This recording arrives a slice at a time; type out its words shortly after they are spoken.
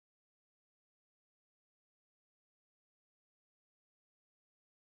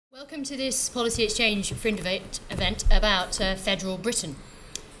Welcome to this Policy Exchange Fringe event about federal Britain.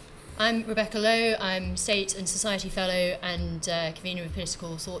 I'm Rebecca Lowe. I'm State and Society Fellow and convener of the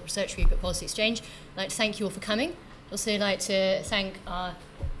Political Thought Research Group at Policy Exchange. I'd like to thank you all for coming. I'd also like to thank our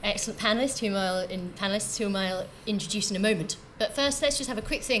excellent panellists, whom I'll introduce in a moment. But first, let's just have a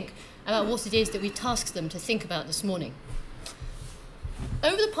quick think about what it is that we tasked them to think about this morning.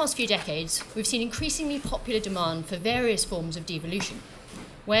 Over the past few decades, we've seen increasingly popular demand for various forms of devolution,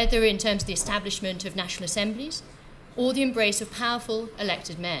 whether in terms of the establishment of national assemblies or the embrace of powerful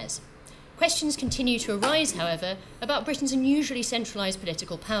elected mayors. Questions continue to arise, however, about Britain's unusually centralised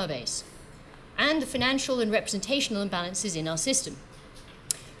political power base and the financial and representational imbalances in our system.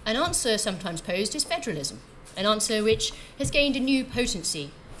 An answer sometimes posed is federalism, an answer which has gained a new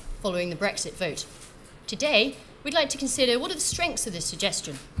potency following the Brexit vote. Today, we'd like to consider what are the strengths of this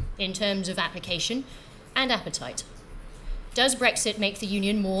suggestion in terms of application and appetite. Does Brexit make the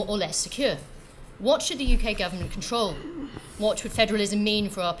Union more or less secure? What should the UK government control? What would federalism mean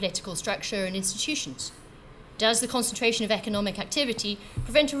for our political structure and institutions? Does the concentration of economic activity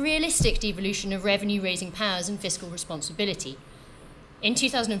prevent a realistic devolution of revenue-raising powers and fiscal responsibility? In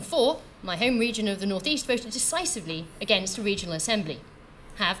 2004, my home region of the North East voted decisively against a regional assembly.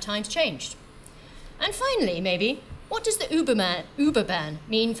 Have times changed? And finally, maybe, what does the Uber ban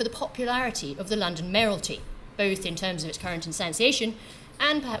mean for the popularity of the London mayoralty, both in terms of its current instantiation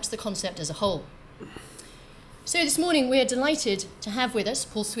and perhaps the concept as a whole? So this morning we are delighted to have with us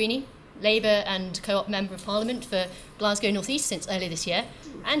Paul Sweeney, Labour and Co-op Member of Parliament for Glasgow North East since earlier this year,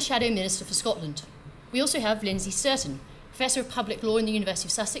 and Shadow Minister for Scotland. We also have Lindsay Stirton, Professor of Public Law in the University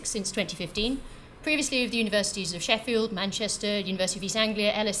of Sussex since 2015, previously of the Universities of Sheffield, Manchester, University of East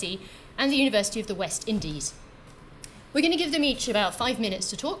Anglia, LSE, and the University of the West Indies. We're going to give them each about 5 minutes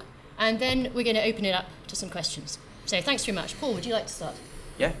to talk, and then we're going to open it up to some questions. So thanks very much. Paul, would you like to start?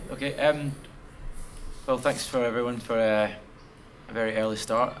 Yeah, okay. Well, thanks for everyone for a very early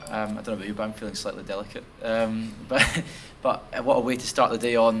start. I don't know about you, but I'm feeling slightly delicate. But what a way to start the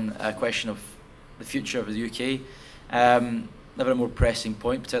day on a question of the future of the UK. Never a more pressing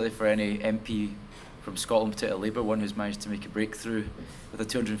point, particularly for any MP from Scotland, particularly Labour, one who's managed to make a breakthrough with a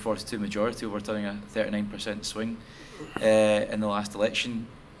 242 majority, overturning a 39% swing in the last election.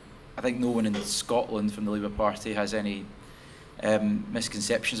 I think no one in Scotland from the Labour Party has any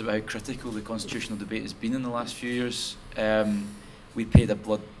misconceptions about how critical the constitutional debate has been in the last few years. We paid a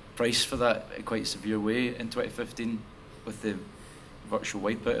blood price for that in quite a severe way in 2015 with the virtual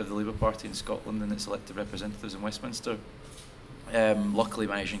wipeout of the Labour Party in Scotland and its elected representatives in Westminster. Luckily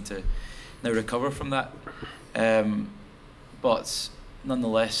managing to now recover from that. But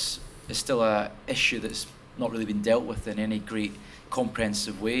nonetheless, it's still an issue that's not really been dealt with in any great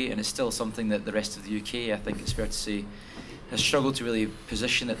comprehensive way, and it's still something that the rest of the UK, I think it's fair to say, has struggled to really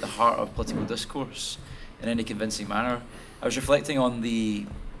position at the heart of political discourse in any convincing manner. I was reflecting on the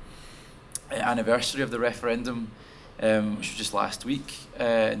anniversary of the referendum, which was just last week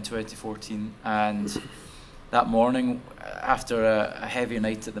in 2014, and that morning, after a heavy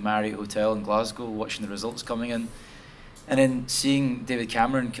night at the Marriott Hotel in Glasgow, watching the results coming in, and then seeing David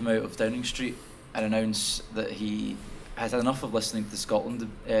Cameron come out of Downing Street and announce that he had enough of listening to the Scotland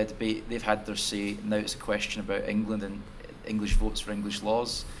debate. They've had their say, now it's a question about England and English votes for English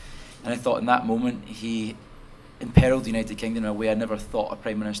laws. And I thought in that moment he imperiled the United Kingdom in a way I never thought a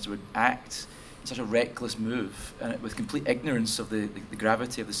Prime Minister would act. Such a reckless move, and with complete ignorance of the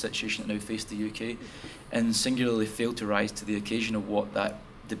gravity of the situation that now faced the UK, and singularly failed to rise to the occasion of what that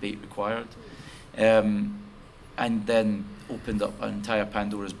debate required. And then opened up an entire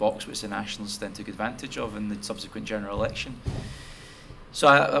Pandora's box, which the Nationalists then took advantage of in the subsequent general election. So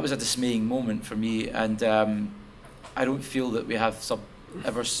that was a dismaying moment for me, and I don't feel that we have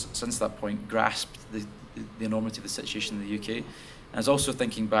ever since that point grasped the enormity of the situation in the UK. And I was also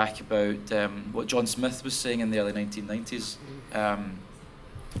thinking back about what John Smith was saying in the early 1990s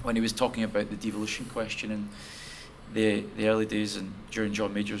when he was talking about the devolution question in the early days and during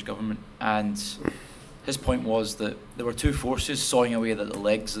John Major's government. And his point was that there were two forces sawing away at the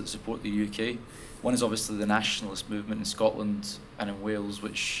legs that support the UK. One is obviously the nationalist movement in Scotland and in Wales,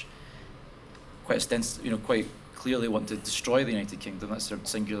 which quite clearly want to destroy the United Kingdom. That's their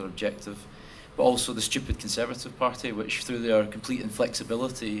singular objective. But also the stupid Conservative Party, which through their complete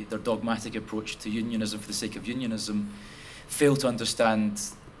inflexibility, their dogmatic approach to unionism for the sake of unionism, fail to understand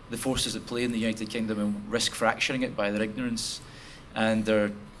the forces at play in the United Kingdom and risk fracturing it by their ignorance and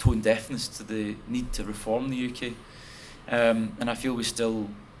their tone deafness to the need to reform the UK. And I feel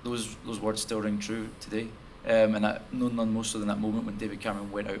those words still ring true today. And none more so than that moment when David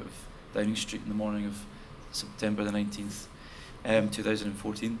Cameron went out of Downing Street in the morning of September the 19th,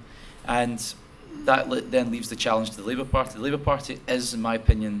 2014. And that then leaves the challenge to the Labour Party. The Labour Party is, in my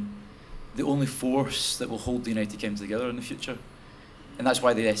opinion, the only force that will hold the United Kingdom together in the future. And that's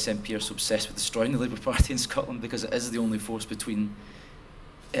why the SNP are so obsessed with destroying the Labour Party in Scotland, because it is the only force between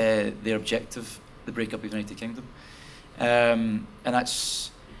their objective, the breakup of the United Kingdom. And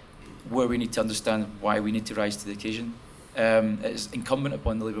that's where we need to understand why we need to rise to the occasion. It is incumbent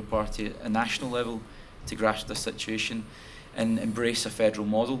upon the Labour Party at a national level to grasp this situation and embrace a federal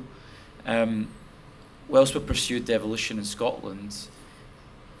model. Whilst we pursued devolution in Scotland,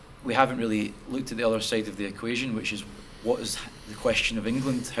 we haven't really looked at the other side of the equation, which is what is the question of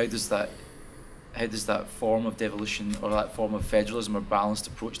England? How does that form of devolution or that form of federalism or balanced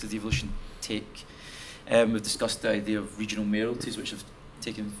approach to devolution take? We've discussed the idea of regional mayoralties, which have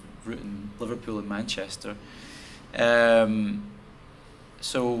taken root in Liverpool and Manchester.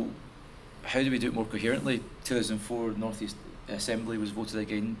 So how do we do it more coherently? 2004 North East Assembly was voted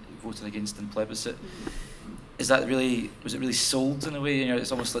against in plebiscite. Was it really sold in a way? You know,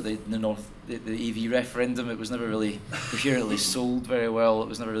 it's almost like the EV referendum. It was never really coherently sold very well. It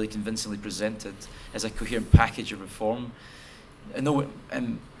was never really convincingly presented as a coherent package of reform.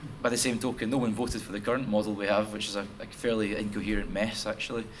 And by the same token, no one voted for the current model we have, which is a fairly incoherent mess,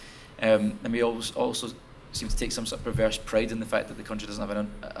 actually. And we also seem to take some sort of perverse pride in the fact that the country doesn't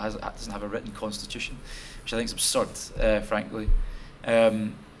have a written constitution, which I think is absurd, frankly.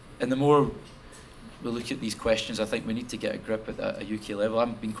 And the more we look at these questions, I think we need to get a grip at a UK level.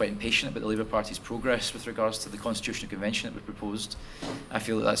 I've been quite impatient about the Labour Party's progress with regards to the Constitutional Convention that we proposed. I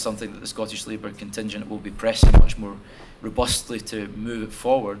feel that that's something that the Scottish Labour contingent will be pressing much more robustly to move it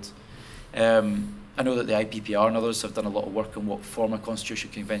forward. I know that the IPPR and others have done a lot of work on what form a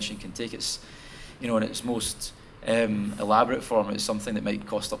Constitutional Convention can take. It's, you know, in its most elaborate form, it's something that might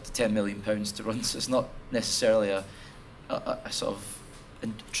cost up to £10 million to run. So it's not necessarily a sort of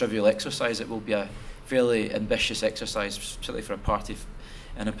trivial exercise. It will be a fairly ambitious exercise, particularly for a party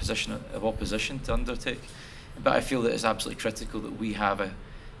in a position of opposition to undertake. But I feel that it's absolutely critical that we have a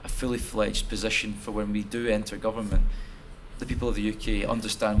fully fledged position for when we do enter government. The people of the UK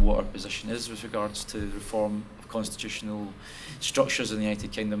understand what our position is with regards to reform of constitutional structures in the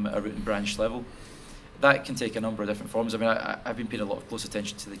United Kingdom at a root and branch level. That can take a number of different forms. I mean, I've been paying a lot of close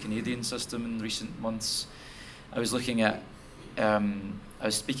attention to the Canadian system in recent months. I was looking at, I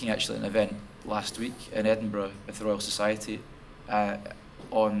was speaking actually at an event last week in Edinburgh with the Royal Society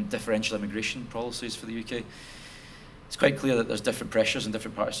on differential immigration policies for the UK. It's quite clear that there's different pressures in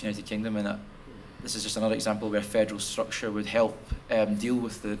different parts of the United Kingdom, and this is just another example where federal structure would help deal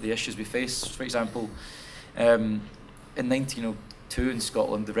with the issues we face. For example, in 1902 in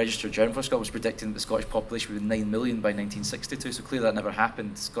Scotland, the Registrar General for Scotland was predicting that the Scottish population would be 9 million by 1962, so clearly that never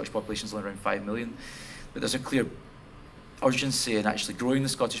happened. The Scottish population is only around 5 million. But there's a clear urgency in actually growing the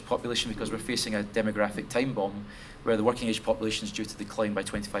Scottish population because we're facing a demographic time bomb where the working age population is due to decline by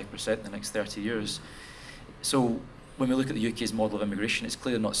 25% in the next 30 years. So when we look at the UK's model of immigration, it's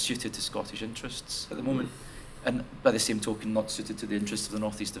clearly not suited to Scottish interests at the moment, and by the same token not suited to the interests of the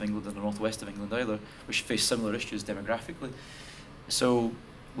North East of England and the North West of England either, which face similar issues demographically. So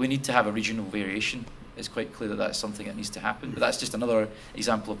we need to have a regional variation. It's quite clear that that's something that needs to happen, but that's just another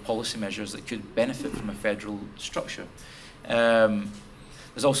example of policy measures that could benefit from a federal structure.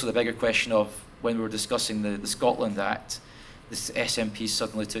 There's also the bigger question of when we were discussing the Scotland Act, the SNP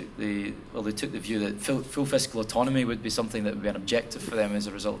suddenly took the view that full fiscal autonomy would be something that would be an objective for them as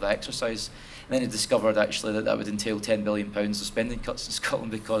a result of the exercise. And then they discovered actually that would entail £10 billion of spending cuts in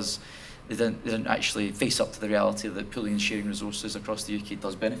Scotland because they didn't actually face up to the reality that pooling and sharing resources across the UK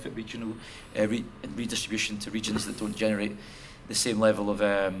does benefit regional redistribution to regions that don't generate the same level of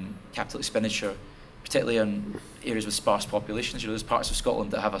capital expenditure, particularly in areas with sparse populations. You know, there's parts of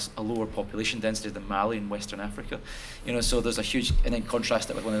Scotland that have a lower population density than Mali in Western Africa. You know, so there's a huge, and then contrast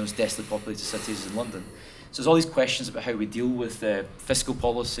it with one of those densely populated cities in London. So there's all these questions about how we deal with fiscal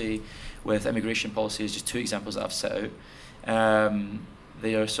policy, with immigration policy, is just two examples that I've set out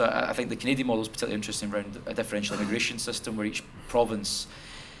there. So I think the Canadian model is particularly interesting around a differential immigration system where each province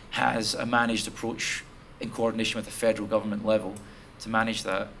has a managed approach in coordination with the federal government level to manage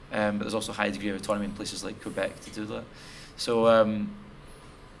that, but there's also a high degree of autonomy in places like Quebec to do that. So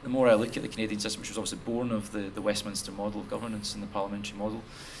the more I look at the Canadian system, which was obviously born of the Westminster model of governance and the parliamentary model,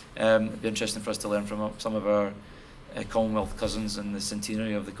 it'd be interesting for us to learn from some of our Commonwealth cousins in the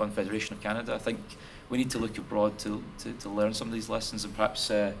centenary of the Confederation of Canada. I think we need to look abroad to learn some of these lessons, and perhaps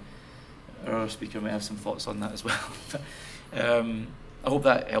our speaker might have some thoughts on that as well. I hope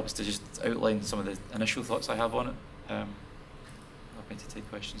that helps to just outline some of the initial thoughts I have on it. Happy to take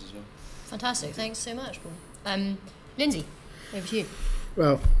questions as well. Fantastic, thanks so much, Paul. Lindsay? over to you.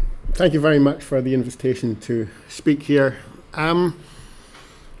 Well, thank you very much for the invitation to speak here.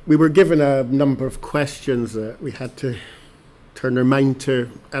 We were given a number of questions that we had to turn our mind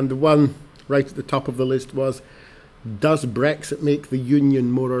to, and the one right at the top of the list was, does Brexit make the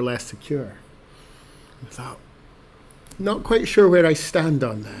union more or less secure? I thought, not quite sure where I stand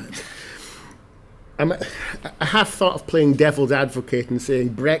on that. I have thought of playing devil's advocate and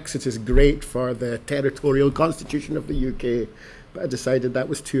saying Brexit is great for the territorial constitution of the UK, but I decided that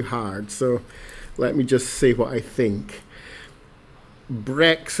was too hard, so let me just say what I think.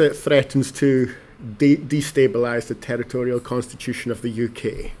 Brexit threatens to destabilise the territorial constitution of the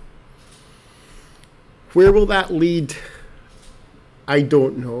UK. Where will that lead? I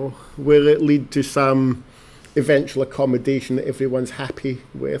don't know. Will it lead to some eventual accommodation that everyone's happy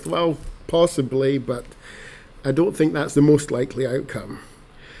with? Well, possibly, but I don't think that's the most likely outcome.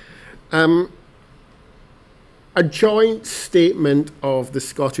 A joint statement of the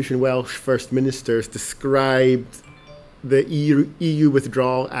Scottish and Welsh First Ministers described the EU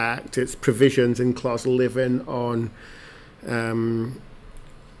Withdrawal Act, its provisions in Clause 11 on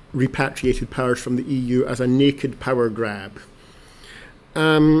repatriated powers from the EU, as a naked power grab.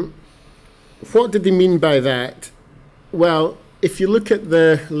 What did they mean by that? Well, if you look at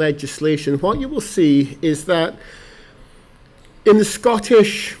the legislation, what you will see is that in the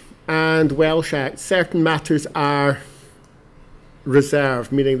Scottish and Welsh Act, certain matters are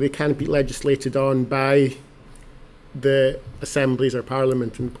reserved, meaning they can't be legislated on by the assemblies or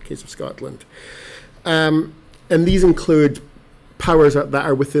parliament in the case of Scotland. And these include powers that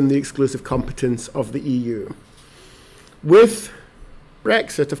are within the exclusive competence of the EU. With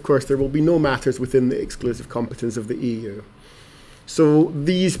Brexit, of course, there will be no matters within the exclusive competence of the EU. So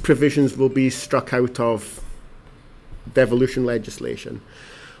these provisions will be struck out of devolution legislation.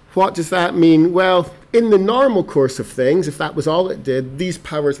 What does that mean? Well, in the normal course of things, if that was all it did, these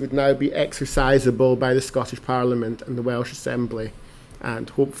powers would now be exercisable by the Scottish Parliament and the Welsh Assembly, and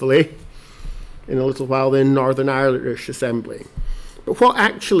hopefully, in a little while, the Northern Irish Assembly. But what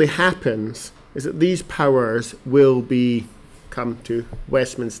actually happens is that these powers will come to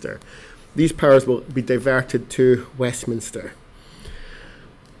Westminster. These powers will be diverted to Westminster.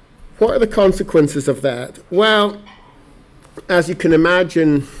 What are the consequences of that? Well, as you can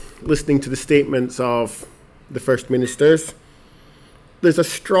imagine, listening to the statements of the First Ministers, there's a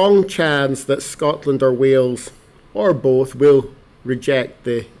strong chance that Scotland or Wales, or both, will reject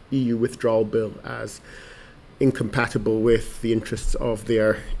the EU withdrawal bill as incompatible with the interests of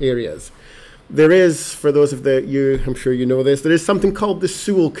their areas. There is, for those of you, I'm sure you know this, there is something called the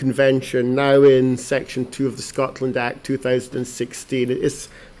Sewell Convention, now in Section 2 of the Scotland Act 2016. It is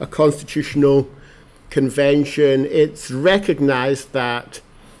a constitutional convention. It's recognised that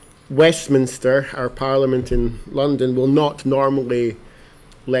Westminster, our Parliament in London, will not normally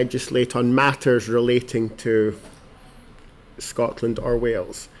legislate on matters relating to Scotland or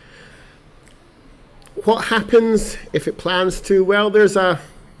Wales. What happens if it plans to? Well, there's a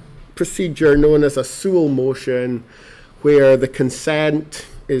procedure known as a Sewell motion, where the consent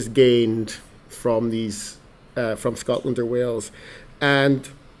is gained from from Scotland or Wales, and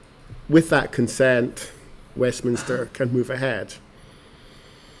with that consent, Westminster can move ahead.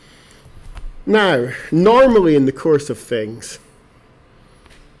 Now, normally in the course of things,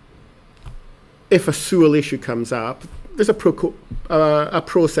 if a Sewell issue comes up, there's a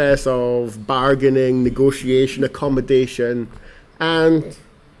process of bargaining, negotiation, accommodation, and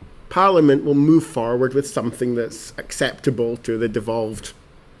Parliament will move forward with something that's acceptable to the devolved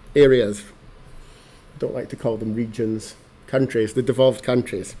areas. I don't like to call them regions, countries, the devolved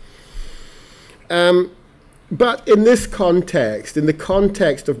countries. But in this context, in the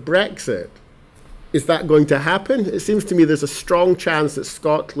context of Brexit, is that going to happen? It seems to me there's a strong chance that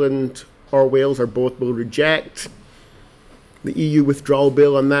Scotland or Wales or both will reject the EU withdrawal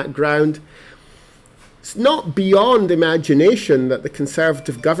bill on that ground. It's not beyond imagination that the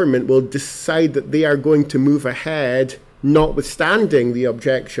Conservative government will decide that they are going to move ahead, notwithstanding the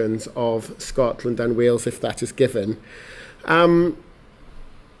objections of Scotland and Wales, if that is given.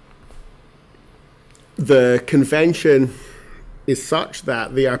 The convention is such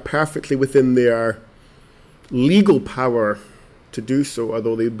that they are perfectly within their legal power to do so,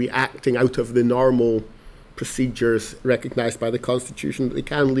 although they'd be acting out of the normal procedures recognised by the Constitution, that they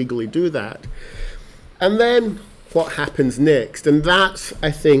can legally do that. And then what happens next? And that's,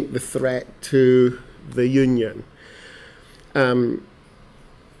 I think, the threat to the Union. When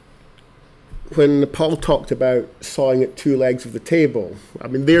Paul talked about sawing at two legs of the table, I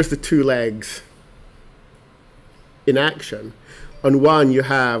mean, there's the two legs in action. On one, you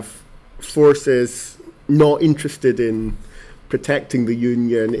have forces not interested in protecting the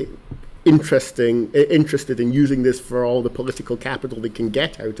Union, interested in using this for all the political capital they can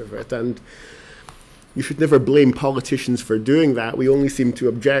get out of it. And you should never blame politicians for doing that. We only seem to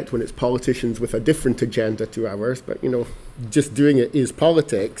object when it's politicians with a different agenda to ours, but, you know, just doing it is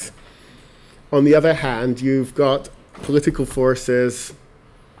politics. On the other hand, you've got political forces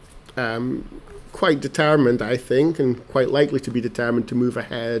quite determined, I think, and quite likely to be determined to move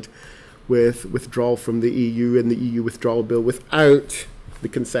ahead with withdrawal from the EU and the EU withdrawal bill without the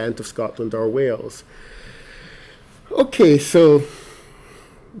consent of Scotland or Wales. Okay, so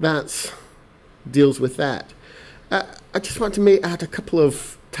that deals with that. I just want to add a couple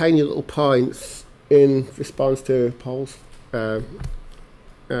of tiny little points in response to Paul's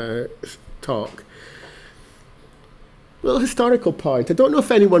talk. A little historical point. I don't know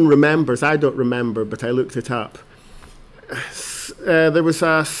if anyone remembers. I don't remember, but I looked it up. There was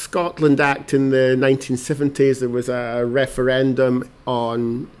a Scotland Act in the 1970s. There was a referendum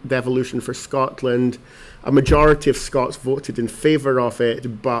on devolution for Scotland. A majority of Scots voted in favour of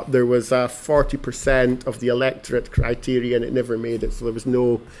it, but there was a 40% of the electorate criteria, and it never made it. So there was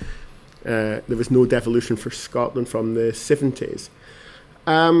no devolution for Scotland from the 70s.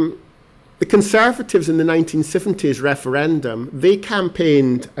 The Conservatives in the 1970s referendum, they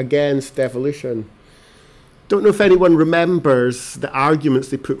campaigned against devolution. Don't know if anyone remembers the arguments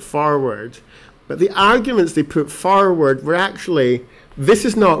they put forward, but the arguments they put forward were actually, this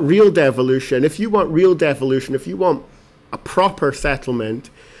is not real devolution. If you want real devolution, if you want a proper settlement,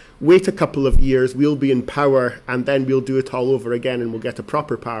 wait a couple of years, we'll be in power, and then we'll do it all over again and we'll get a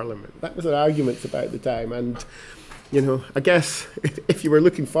proper parliament. That was their arguments about the time. And, you know, I guess if you were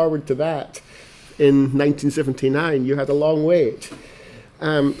looking forward to that in 1979, you had a long wait.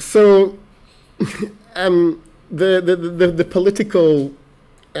 The political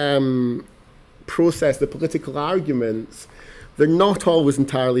process, the political arguments, they're not always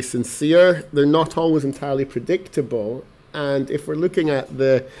entirely sincere. They're not always entirely predictable. And if we're looking at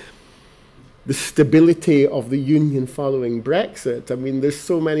the stability of the Union following Brexit, I mean, there's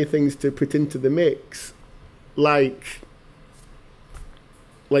so many things to put into the mix, like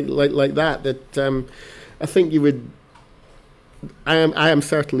that I think you would. I am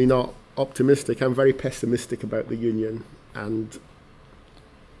certainly not optimistic. I'm very pessimistic about the Union, and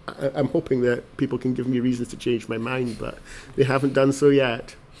I'm hoping that people can give me reasons to change my mind, but they haven't done so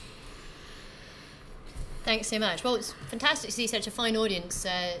yet. Thanks so much. Well, it's fantastic to see such a fine audience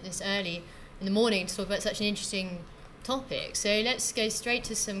this early in the morning to talk about such an interesting topic. So let's go straight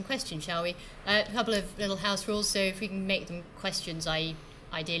to some questions, shall we? A couple of little house rules, so if we can make them questions, i.e.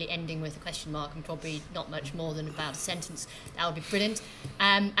 ideally ending with a question mark and probably not much more than about a sentence, that would be brilliant.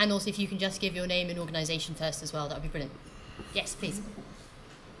 And also if you can just give your name and organisation first as well, that would be brilliant. Yes, please.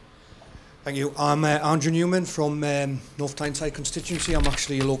 Thank you. I'm Andrew Newman from North Tyneside constituency. I'm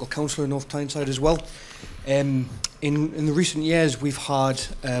actually a local councillor in North Tyneside as well. In the recent years, we've had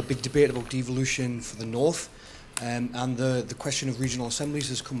a big debate about devolution for the North, and the question of regional assemblies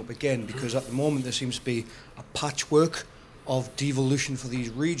has come up again, because at the moment there seems to be a patchwork of devolution for these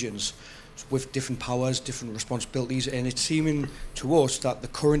regions with different powers, different responsibilities, and it's seeming to us that the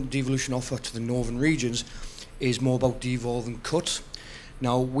current devolution offer to the northern regions is more about devolve and cut.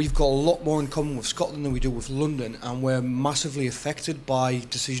 Now, we've got a lot more in common with Scotland than we do with London, and we're massively affected by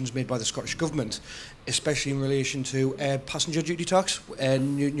decisions made by the Scottish Government, especially in relation to passenger duty tax.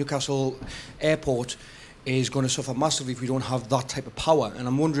 Newcastle Airport is going to suffer massively if we don't have that type of power. And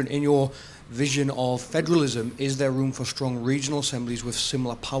I'm wondering, in your vision of federalism, is there room for strong regional assemblies with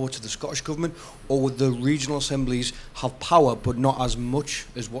similar power to the Scottish Government, or would the regional assemblies have power but not as much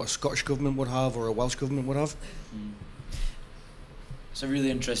as what a Scottish Government would have or a Welsh Government would have? It's a really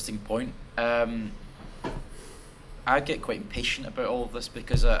interesting point. I get quite impatient about all of this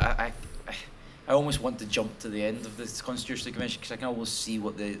because I almost want to jump to the end of this Constitutional Convention, because I can almost see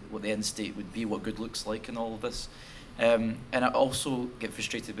what the end state would be, what good looks like in all of this. And I also get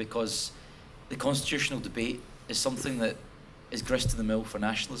frustrated because the constitutional debate is something that is grist to the mill for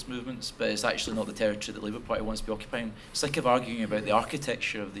nationalist movements, but it's actually not the territory that Labour Party wants to be occupying. Sick of arguing about the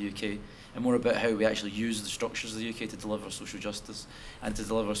architecture of the UK and more about how we actually use the structures of the UK to deliver social justice and to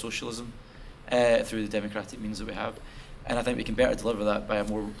deliver socialism through the democratic means that we have. And I think we can better deliver that by a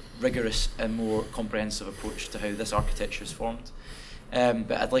more rigorous and more comprehensive approach to how this architecture is formed.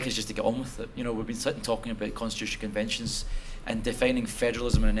 But I'd like us just to get on with it. You know, we've been sitting talking about constitutional conventions and defining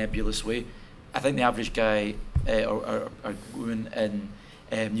federalism in a nebulous way. I think the average guy or woman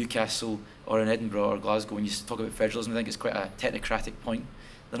in Newcastle or in Edinburgh or Glasgow, when you talk about federalism, I think it's quite a technocratic point.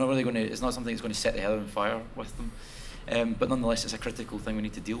 They're not really going to. It's not something that's going to set the hell on fire with them. But nonetheless, it's a critical thing we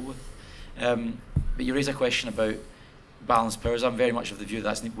need to deal with. But you raise a question about balanced powers. I'm very much of the view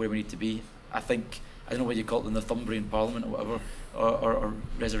that's where we need to be. I think, I don't know what you call it, the Northumbrian Parliament or whatever, or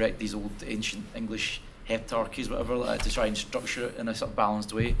resurrect these old ancient English heptarchies, whatever, like, to try and structure it in a sort of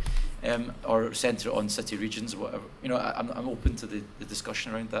balanced way, or centre it on city regions or whatever. You know, I'm open to the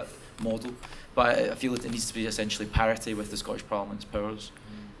discussion around that model, but I feel that it needs to be essentially parity with the Scottish Parliament's powers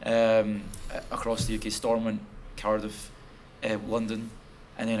across the UK, Stormont, Cardiff, London,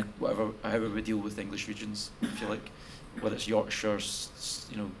 and then however we deal with English regions, if you like, whether it's Yorkshire,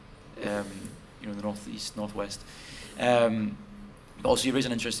 the north east, northwest. But also, you raise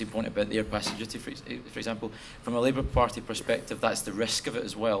an interesting point about the air passenger duty, for example. From a Labour Party perspective, that's the risk of it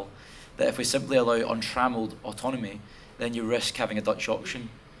as well. That if we simply allow untrammelled autonomy, then you risk having a Dutch auction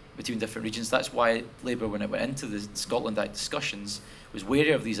between different regions. That's why Labour, when it went into the Scotland Act discussions, was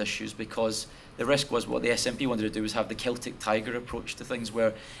wary of these issues, because the risk was what the SNP wanted to do was have the Celtic Tiger approach to things,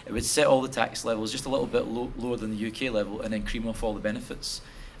 where it would set all the tax levels just a little bit lower than the UK level, and then cream off all the benefits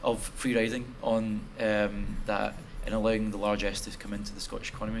of free riding on that, and allowing the largesse to come into the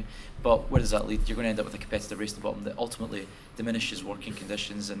Scottish economy. But where does that lead? You're going to end up with a competitive race to the bottom that ultimately diminishes working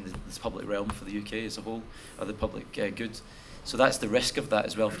conditions and the public realm for the UK as a whole, or the public good. So that's the risk of that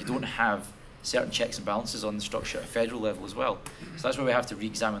as well, if you don't have certain checks and balances on the structure at a federal level as well. So that's where we have to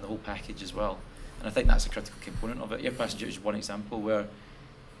re-examine the whole package as well. And I think that's a critical component of it. Air passenger is one example where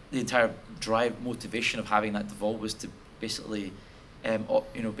the entire drive, motivation of having that devolve was to basically,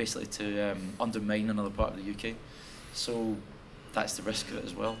 undermine another part of the UK. So that's the risk of it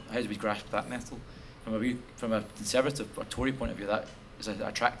as well. How do we grasp that nettle? From a Conservative or Tory point of view, that is an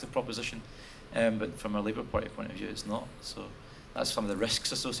attractive proposition, but from a Labour Party point of view, it's not. So that's some of the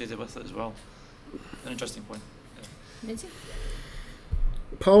risks associated with it as well. An interesting point. Lindsay?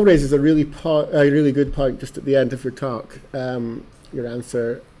 Paul raises a really good point just at the end of your talk. Your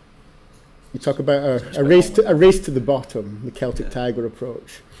answer. You talk about a race to the bottom, the Celtic Tiger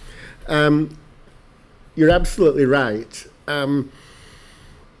approach. You're absolutely right.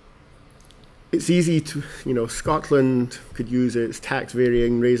 It's easy to, Scotland could use its tax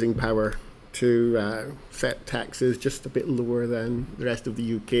raising power to set taxes just a bit lower than the rest of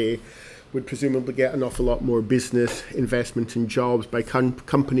the UK, would presumably get an awful lot more business, investment and jobs by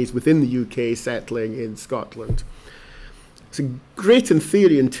companies within the UK settling in Scotland. It's great in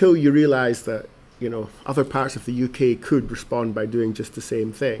theory until you realise that, other parts of the UK could respond by doing just the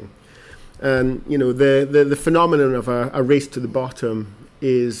same thing. And the phenomenon of a race to the bottom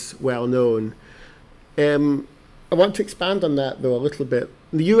is well known. I want to expand on that though a little bit.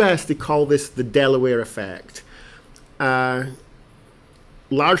 In the US, they call this the Delaware effect. Large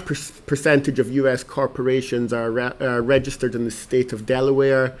percentage of US corporations are registered in the state of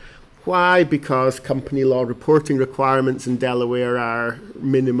Delaware. Why? Because company law reporting requirements in Delaware are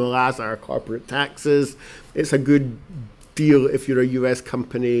minimal, as are corporate taxes. It's a good deal if you're a US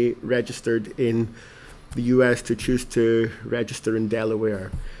company registered in the US to choose to register in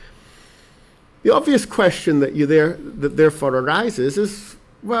Delaware. The obvious question that therefore arises is,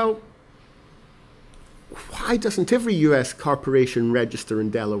 well, why doesn't every US corporation register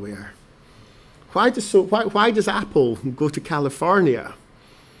in Delaware? Why does Apple go to California?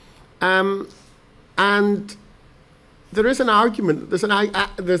 And there is an argument. There's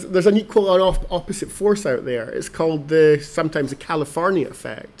an equal and opposite force out there. It's called sometimes the California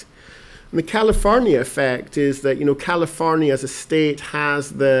effect. And the California effect is that California as a state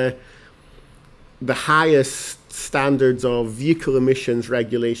has the highest standards of vehicle emissions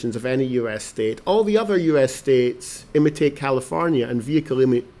regulations of any US state. All the other US states imitate California and vehicle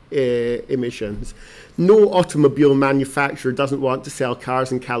emissions. No automobile manufacturer doesn't want to sell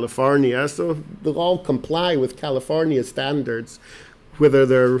cars in California, so they'll all comply with California standards, whether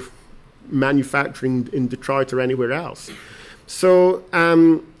they're manufacturing in Detroit or anywhere else. So,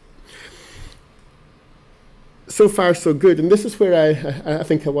 so far so good. And this is where I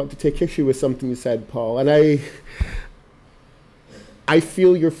think I want to take issue with something you said, Paul. And I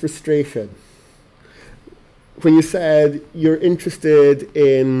feel your frustration when you said you're interested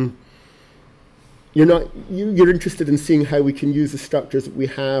in you're interested in seeing how we can use the structures that we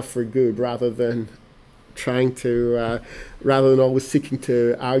have for good, rather than always seeking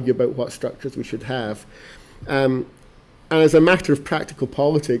to argue about what structures we should have. And as a matter of practical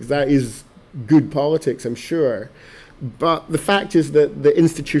politics, that is good politics, I'm sure. But the fact is that the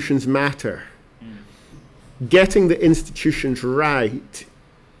institutions matter. Getting the institutions right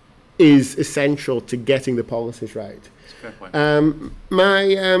is essential to getting the policies right. That's a fair point.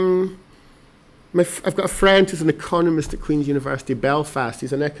 I've got a friend who's an economist at Queen's University Belfast.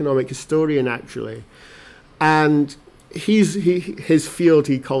 He's an economic historian, actually. And his field,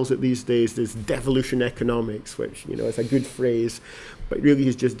 he calls it these days, is devolution economics, which, you know, is a good phrase, but really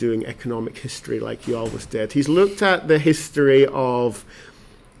he's just doing economic history like he always did. He's looked at the history of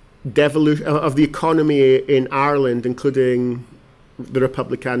devolution of the economy in Ireland, including the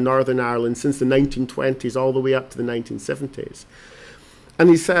Republic and Northern Ireland, since the 1920s all the way up to the 1970s. And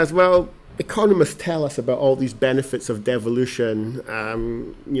he says, well, economists tell us about all these benefits of devolution,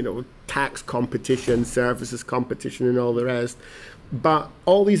 you know, tax competition, services competition, and all the rest. But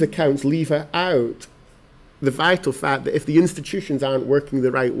all these accounts leave out the vital fact that if the institutions aren't working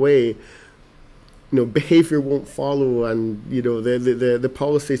the right way, you know, behaviour won't follow, and, you know, the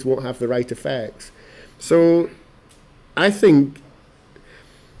policies won't have the right effects. So I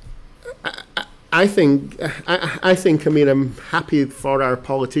mean, I'm happy for our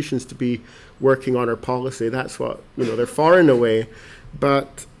politicians to be working on our policy. That's what, you know, they're for in a way.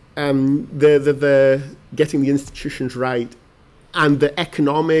 But the getting the institutions right and the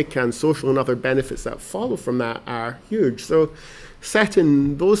economic and social and other benefits that follow from that are huge. So set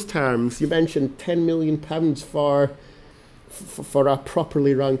in those terms, you mentioned £10 million for a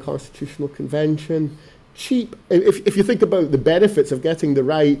properly run constitutional convention. Cheap, if you think about the benefits of getting the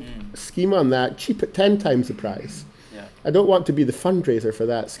right scheme on that, cheap at 10 times the price. Yeah. I don't want to be the fundraiser for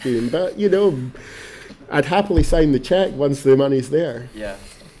that scheme, but, you know, I'd happily sign the cheque once the money's there. Yeah.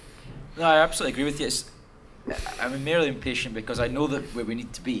 No, I absolutely agree with you. I'm merely impatient because I know that where we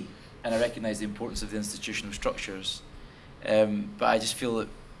need to be, and I recognise the importance of the institutional structures, but I just feel that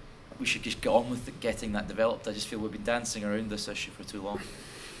we should just get on with getting that developed. I just feel we've been dancing around this issue for too long.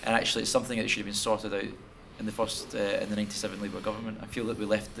 And actually, it's something that should have been sorted out in the 97 Labour government. I feel that we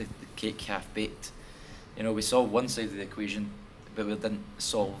left the cake half-baked. You know, we solved one side of the equation, but we didn't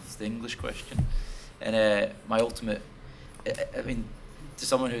solve the English question. And my ultimate, I mean, to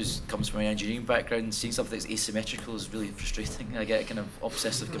someone who comes from an engineering background, seeing something that's asymmetrical is really frustrating. I get a kind of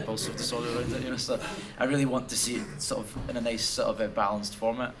obsessive-compulsive disorder around it, you know, so I really want to see it sort of in a nice sort of a balanced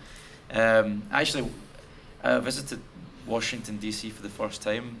format. Actually, I visited Washington DC for the first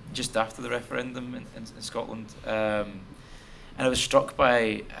time just after the referendum in Scotland, and I was struck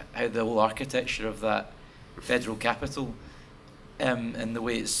by how the whole architecture of that federal capital and the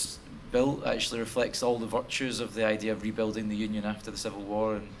way it's built actually reflects all the virtues of the idea of rebuilding the Union after the Civil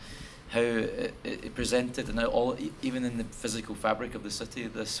War, and how it presented, and how even in the physical fabric of the city,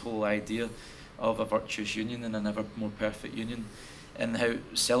 this whole idea of a virtuous union and an ever more perfect union, and how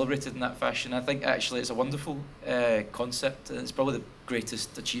celebrated in that fashion. I think actually it's a wonderful concept, and it's probably the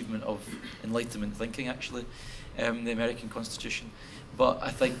greatest achievement of Enlightenment thinking, actually, the American Constitution. But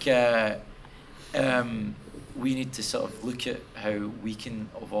I think we need to sort of look at how we can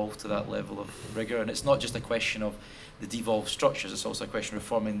evolve to that level of rigour, and it's not just a question of the devolved structures, it's also a question of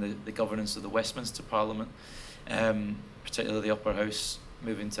reforming the governance of the Westminster Parliament, particularly the upper house,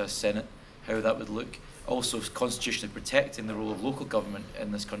 moving to a Senate, how that would look. Also constitutionally protecting the role of local government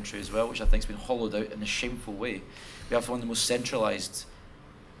in this country as well, which I think has been hollowed out in a shameful way. We have one of the most centralised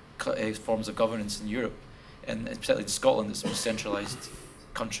forms of governance in Europe, and particularly in Scotland, it's the most centralised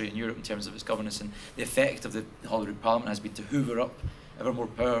country in Europe in terms of its governance, and the effect of the Holyrood Parliament has been to hoover up ever more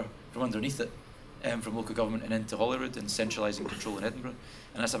power from underneath it, from local government and into Holyrood, and centralising control in Edinburgh.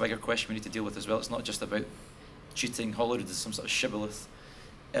 And that's a bigger question we need to deal with as well. It's not just about treating Holyrood as some sort of shibboleth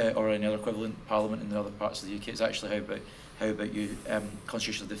or any other equivalent parliament in the other parts of the UK. It's actually how about you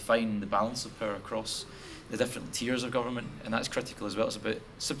constitutionally define the balance of power across the different tiers of government, and that's critical as well. It's about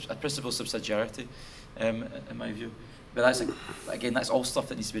a principle of subsidiarity, in my view. But that's, again, that's all stuff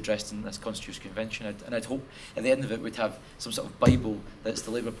that needs to be addressed in this Constitutional Convention. And I'd hope at the end of it we'd have some sort of Bible that's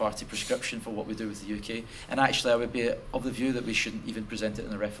the Labour Party prescription for what we do with the UK. And actually I would be of the view that we shouldn't even present it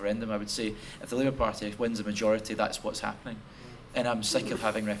in a referendum. I would say if the Labour Party wins a majority, that's what's happening. And I'm sick of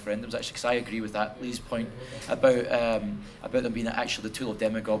having referendums, actually, because I agree with that Lee's point about them being actually the tool of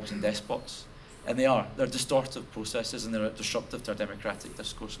demagogues and despots. And they are. They're distortive processes, and they're disruptive to our democratic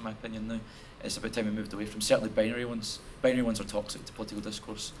discourse, in my opinion, now. It's about time we moved away from certainly binary ones. Binary ones are toxic to political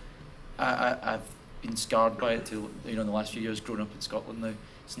discourse. I've been scarred by it in the last few years, growing up in Scotland now.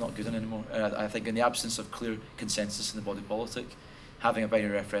 It's not good anymore. I think in the absence of clear consensus in the body politic, having a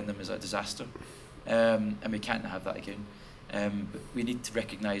binary referendum is a disaster. And we can't have that again. But we need to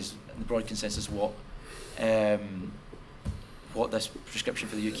recognise in the broad consensus what this prescription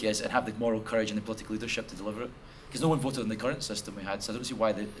for the UK is, and have the moral courage and the political leadership to deliver it. Because no one voted on the current system we had, so I don't see why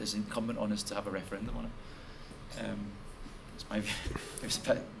it's incumbent on us to have a referendum on it. It's my view. It's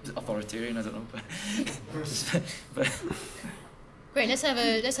a bit authoritarian, I don't know. But Great. Let's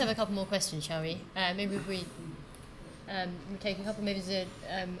have a couple more questions, shall we? Maybe if we take a couple. Maybe there's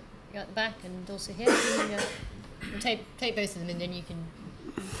at the back and also here. We'll take both of them and then you can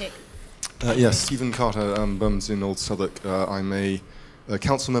pick. Yes, Stephen Carter, Bermondsey in Old Southwark. I'm a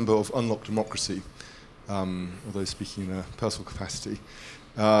council member of Unlock Democracy, although speaking in a personal capacity.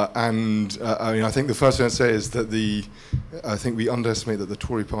 I mean, I think the first thing I'd say is that I think we underestimate that the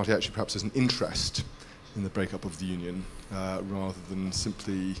Tory party actually perhaps has an interest in the breakup of the union, rather than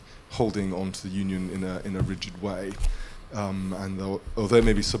simply holding on to the union in a rigid way. And although it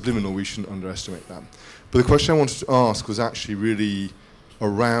may be subliminal, we shouldn't underestimate that. But the question I wanted to ask was actually really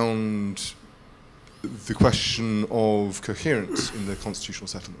around the question of coherence in the constitutional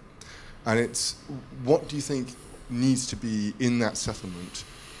settlement. And it's, what do you think needs to be in that settlement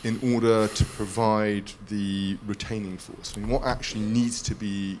in order to provide the retaining force? I mean, what actually needs to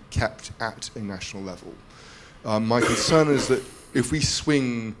be kept at a national level? My concern is that if we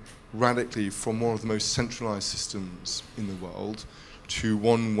swing radically from one of the most centralised systems in the world to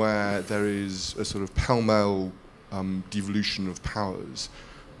one where there is a sort of pell-mell devolution of powers,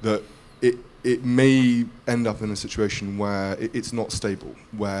 that it may end up in a situation where it's not stable,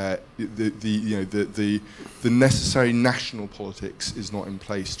 where the necessary national politics is not in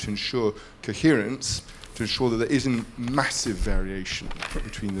place to ensure coherence, to ensure that there isn't massive variation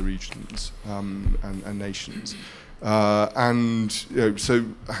between the regions and nations. So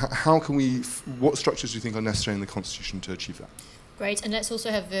how can we, what structures do you think are necessary in the Constitution to achieve that? Great, and let's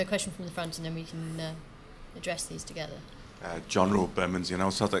also have a question from the front and then we can address these together. John Raw, Bermondsey and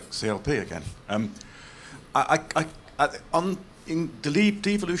Old Southwark, CLP again.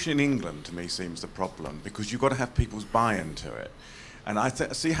 Devolution in England, to me, seems the problem, because you've got to have people's buy-in to it. And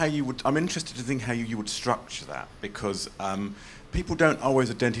see how you would, I'm interested to think how you would structure that, because people don't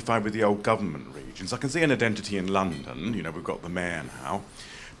always identify with the old government regions. I can see an identity in London, you know, we've got the mayor now.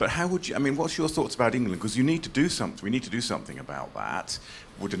 But how would you, I mean, what's your thoughts about England? Because you need to do something, we need to do something about that.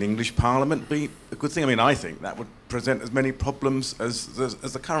 Would an English parliament be a good thing? I mean, I think that would present as many problems as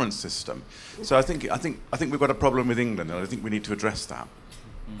the current system. So I think we've got a problem with England, and I think we need to address that.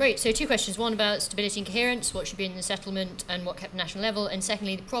 Great, so two questions. One about stability and coherence, what should be in the settlement and what kept at national level, and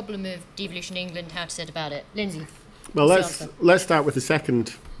secondly, the problem of devolution in England, how to set about it. Lindsay. Well, let's start with the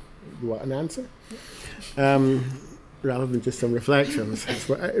second. You want an answer? Rather than just some reflections.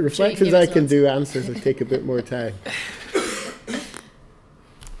 Reflections I can do, answers will take a bit more time.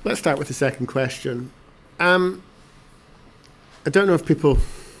 Let's start with the second question. I don't know if people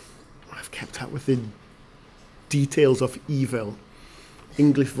have kept up with the details of evil.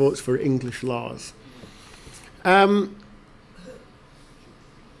 English votes for English laws. Paul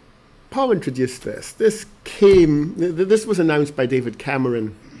introduced this. This was announced by David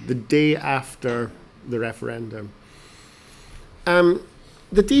Cameron the day after the referendum.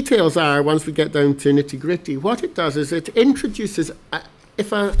 The details are, once we get down to nitty-gritty, what it does is it introduces,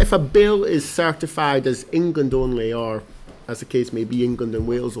 if a bill is certified as England only, or as the case may be, England and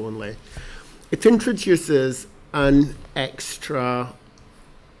Wales only, it introduces an extra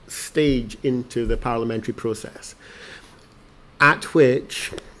stage into the parliamentary process, at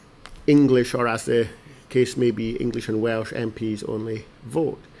which English, or as the case may be, English and Welsh MPs only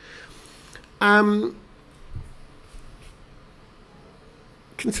vote.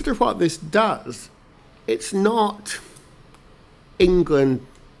 Consider what this does. It's not England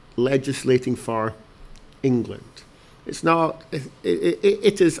legislating for England. It's not.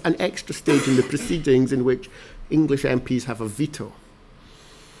 It is an extra stage in the proceedings in which English MPs have a veto.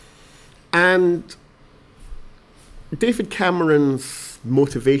 And David Cameron's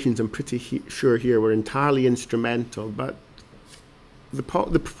motivations, I'm pretty sure here, were entirely instrumental, but the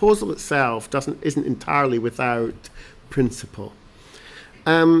proposal itself isn't entirely without principle.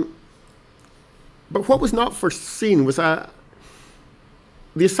 But what was not foreseen was the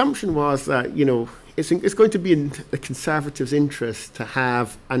assumption was that, you know, it's going to be in the Conservatives' interest to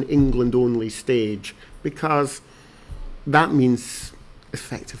have an England-only stage, because that means,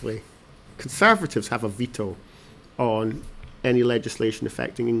 effectively, Conservatives have a veto on any legislation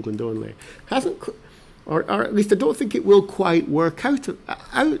affecting England only. Or at least I don't think it will quite work out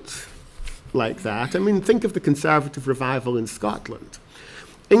like that. I mean, think of the Conservative revival in Scotland.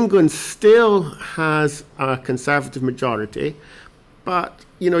 England still has a Conservative majority, but,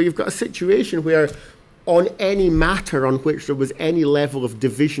 you know, you've got a situation where on any matter on which there was any level of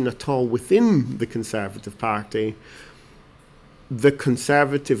division at all within the Conservative Party, the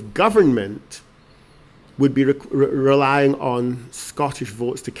Conservative government would be relying on Scottish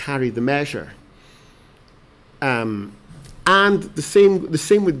votes to carry the measure. And the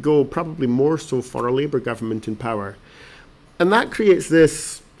same would go probably more so for a Labour government in power. And that creates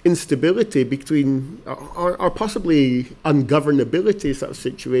this instability between, or possibly ungovernability sort of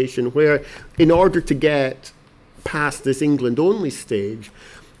situation, where in order to get past this England-only stage,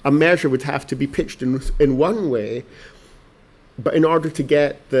 a measure would have to be pitched in one way, but in order to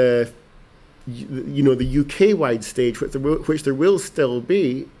get the UK-wide stage, which there will still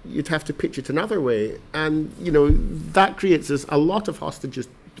be, you'd have to pitch it another way, and that creates a lot of hostages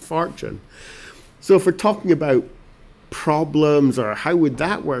to fortune. So if we're talking about problems or how would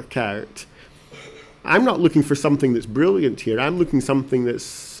that work out, I'm not looking for something that's brilliant here. I'm looking something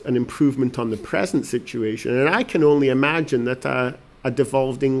that's an improvement on the present situation, and I can only imagine that a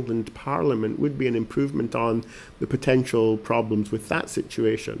devolved England Parliament would be an improvement on the potential problems with that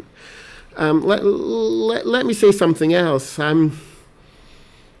situation. Let me say something else. I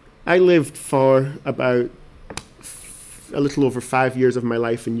lived for about a little over 5 years of my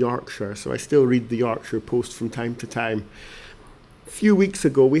life in Yorkshire, so I still read the Yorkshire Post from time to time. A few weeks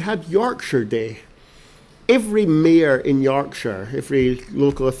ago, we had Yorkshire Day. Every mayor in Yorkshire, every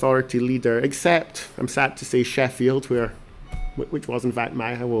local authority leader, except, I'm sad to say, Sheffield, which was in fact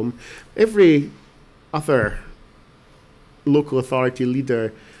my home, every other local authority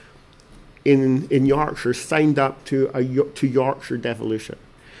leader in Yorkshire signed up to Yorkshire devolution.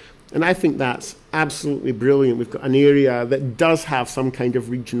 And I think that's absolutely brilliant. We've got an area that does have some kind of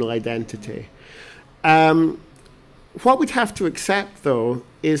regional identity. What we'd have to accept, though,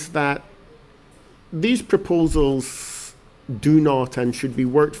 is that these proposals do not and should be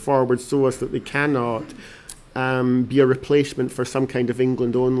worked forward so as that they cannot be a replacement for some kind of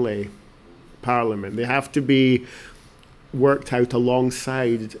England-only parliament. They have to be worked out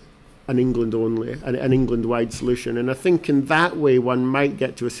alongside an England-wide solution. And I think in that way one might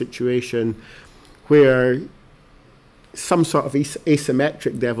get to a situation where some sort of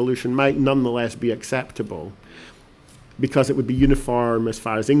asymmetric devolution might nonetheless be acceptable, because it would be uniform as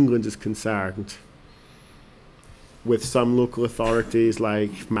far as England is concerned, with some local authorities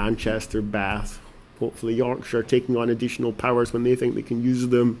like Manchester, Bath, hopefully Yorkshire, taking on additional powers when they think they can use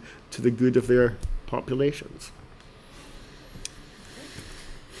them to the good of their populations.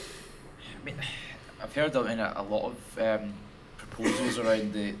 I mean, I've heard a lot of proposals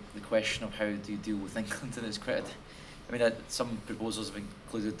around the question of how do you deal with England, and it's quite. Some proposals have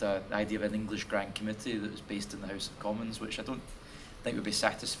included the idea of an English Grand Committee that was based in the House of Commons, which I don't think would be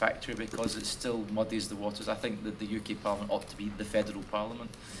satisfactory because it still muddies the waters. I think that the UK Parliament ought to be the federal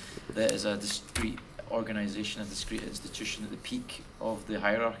Parliament, that is a discrete organisation, a discrete institution at the peak of the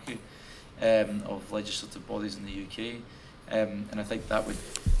hierarchy of legislative bodies in the UK, and I think that would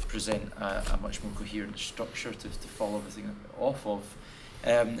present a much more coherent structure to follow everything off of.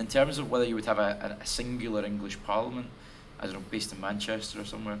 In terms of whether you would have a singular English Parliament, I don't know, based in Manchester or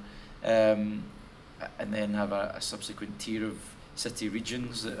somewhere, and then have a subsequent tier of city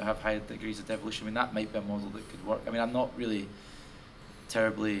regions that have high degrees of devolution, that might be a model that could work. I'm not really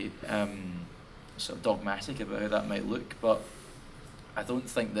terribly sort of dogmatic about how that might look, but I don't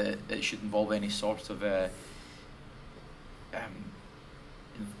think that it should involve any sort of what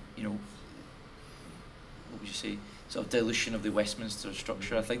would you say, sort of dilution of the Westminster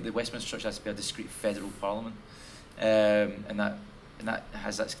structure. I think the Westminster structure has to be a discrete federal parliament, and that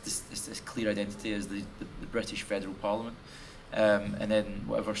has this clear identity as the British federal parliament, and then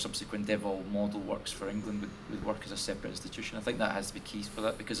whatever subsequent devolved model works for England would work as a separate institution. I think that has to be key for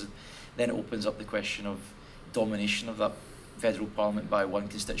that, because then it opens up the question of domination of that federal parliament by one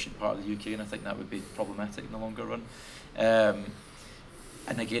constituent part of the UK, and I think that would be problematic in the longer run.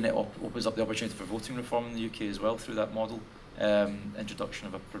 And again, it opens up the opportunity for voting reform in the UK as well through that model, introduction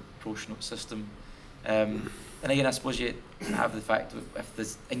of a proportionate system. And again, I suppose you have the fact that if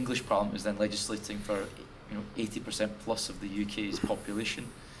the English Parliament is then legislating for 80% plus of the UK's population,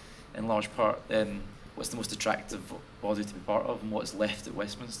 in large part, then what's the most attractive body to be part of, and what's left at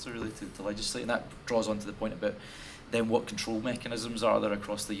Westminster really to legislate? And that draws on to the point about then what control mechanisms are there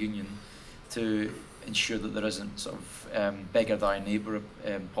across the Union to ensure that there isn't sort of beggar thy neighbour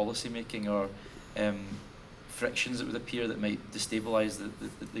policy making or frictions that would appear that might destabilise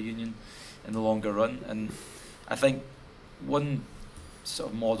the Union in the longer run. And I think one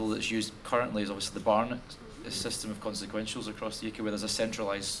sort of model that's used currently is obviously the Barnett system of consequentials across the UK, where there's a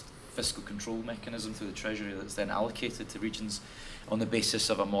centralised fiscal control mechanism through the Treasury that's then allocated to regions on the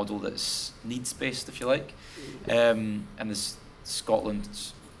basis of a model that's needs-based, if you like. And Scotland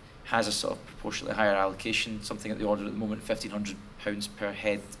has a sort of proportionately higher allocation, something at the order at the moment £1,500 per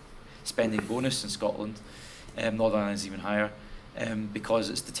head spending bonus in Scotland. Northern Ireland is even higher, because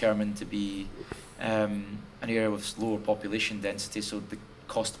it's determined to be an area with lower population density, so the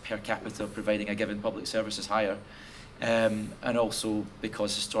cost per capita of providing a given public service is higher, and also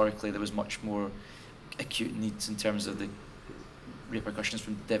because historically there was much more acute needs in terms of the repercussions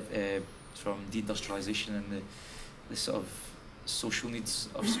from from deindustrialisation and the sort of social needs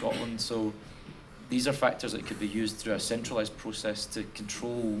of Scotland. So these are factors that could be used through a centralised process to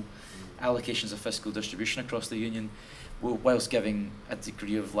control allocations of fiscal distribution across the Union, whilst giving a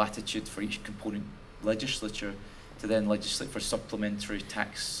degree of latitude for each component legislature to then legislate for supplementary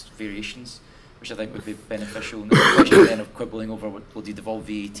tax variations, which I think would be beneficial. And the question then of quibbling over, well, do you devolve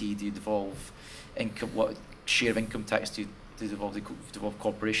VAT, do you devolve income, what share of income tax do you devolve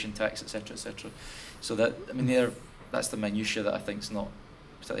corporation tax, etc., etc. So that, I mean, that's the minutiae that I think is not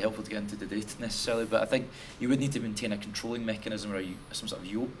particularly helpful to get into today necessarily, but I think you would need to maintain a controlling mechanism or some sort of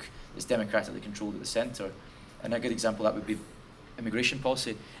yoke that's democratically controlled at the centre. And a good example of that would be immigration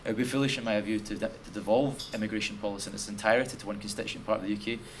policy. It would be foolish, in my view, to devolve immigration policy in its entirety to one constituent part of the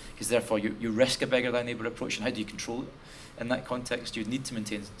UK, because therefore you risk a beggar thy neighbour approach, and how do you control it? In that context, you'd need to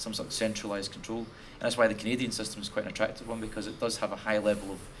maintain some sort of centralised control, and that's why the Canadian system is quite an attractive one, because it does have a high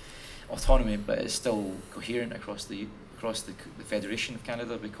level of autonomy, but it's still coherent across the Federation of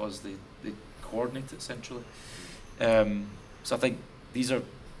Canada, because they coordinate it centrally. So I think these are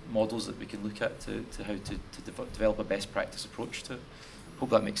models that we can look at to how to develop a best practice approach to it.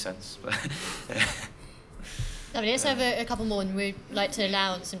 Hope that makes sense. Let's have a couple more, and we'd like to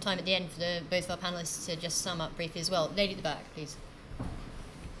allow some time at the end for both of our panellists to just sum up briefly as well. Lady at the back, please.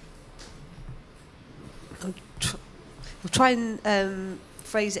 We'll try and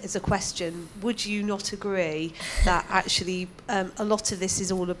phrase it as a question. Would you not agree that actually a lot of this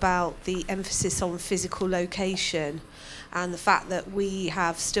is all about the emphasis on physical location, and the fact that we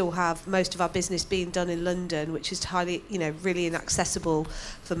still have most of our business being done in London, which is highly, really inaccessible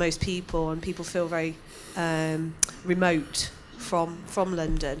for most people, and people feel very remote from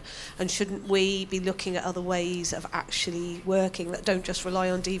London? And shouldn't we be looking at other ways of actually working that don't just rely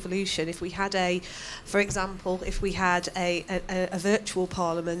on devolution? If we had for example, if we had a virtual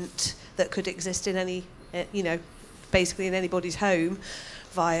parliament that could exist in any, basically in anybody's home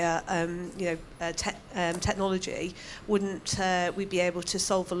via technology, wouldn't we be able to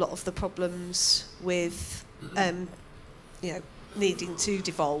solve a lot of the problems with needing to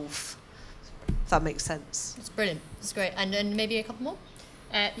devolve? If that makes sense. That's brilliant. That's great. And maybe a couple more?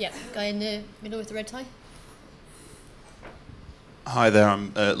 Yeah, guy in the middle with the red tie. Hi there,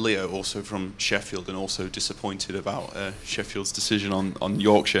 I'm Leo, also from Sheffield, and also disappointed about Sheffield's decision on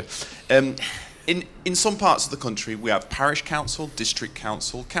Yorkshire. In some parts of the country, we have parish council, district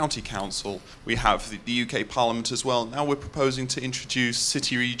council, county council. We have the UK Parliament as well. Now we're proposing to introduce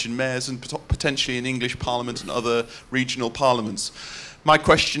city region mayors and potentially an English Parliament and other regional parliaments. My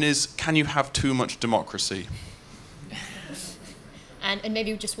question is, can you have too much democracy? And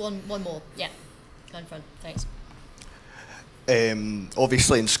maybe just one more. Yeah, go in front. Thanks.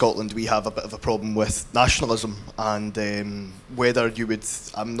 Obviously in Scotland we have a bit of a problem with nationalism, and whether you would,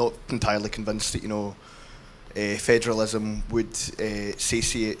 I'm not entirely convinced that federalism would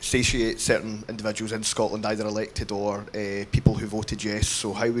satiate certain individuals in Scotland, either elected or people who voted yes.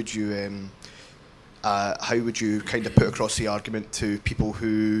 So how would you kind of put across the argument to people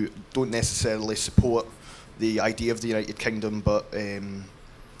who don't necessarily support the idea of the United Kingdom but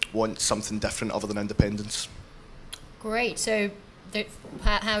want something different other than independence? Great. So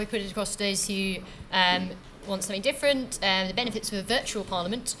how we put it across to those who want something different, the benefits of a virtual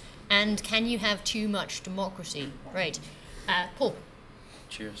parliament, and can you have too much democracy? Right. Paul.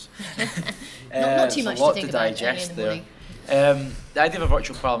 Cheers. not too much a lot to think to about digest early in the there. The idea of a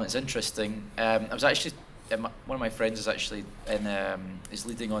virtual parliament is interesting. I was actually, one of my friends is actually is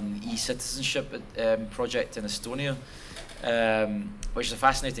leading on the e-citizenship project in Estonia, which is a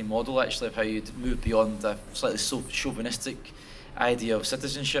fascinating model actually of how you'd move beyond the slightly chauvinistic idea of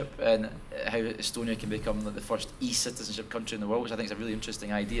citizenship, and how Estonia can become the first e-citizenship country in the world, which I think is a really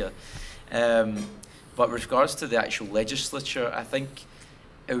interesting idea. But with regards to the actual legislature, I think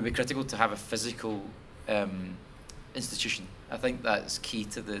it would be critical to have a physical institution. I think that's key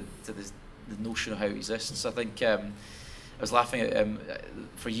to the notion of how it exists. I think I was laughing at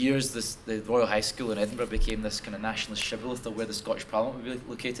for years the Royal High School in Edinburgh became this kind of nationalist shibboleth of where the Scottish Parliament would be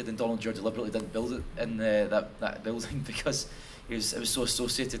located, and Donald George deliberately didn't build it in that building because it was so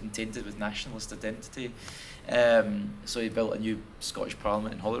associated and tainted with nationalist identity. So he built a new Scottish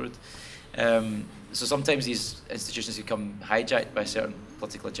Parliament in Holyrood. So sometimes these institutions become hijacked by certain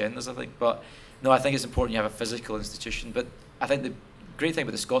political agendas, I think. But no, I think it's important you have a physical institution. But I think the great thing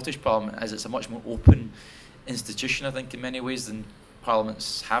about the Scottish Parliament is it's a much more open institution, I think, in many ways than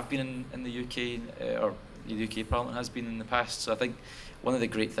parliaments have been in the UK, or the UK Parliament has been in the past. So I think one of the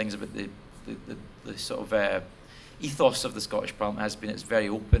great things about the sort of ethos of the Scottish Parliament has been it's very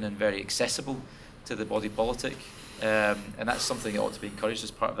open and very accessible to the body politic. and that's something that ought to be encouraged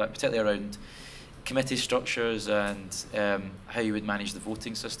as part of that, particularly around committee structures and how you would manage the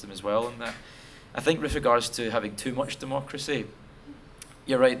voting system as well. And that, I think, with regards to having too much democracy,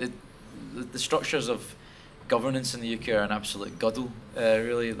 you're right. The structures of governance in the UK are an absolute guddle.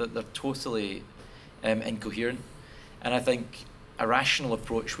 Really, they're totally incoherent. And I think a rational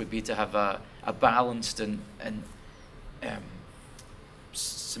approach would be to have a balanced and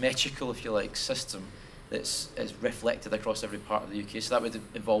symmetrical, if you like, system that's reflected across every part of the UK. So that would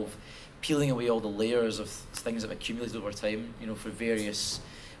involve peeling away all the layers of things that have accumulated over time, you know, for various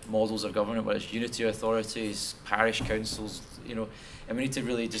models of government, whether it's unity authorities, parish councils, you know, and we need to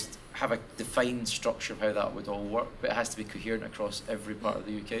really just have a defined structure of how that would all work, but it has to be coherent across every part of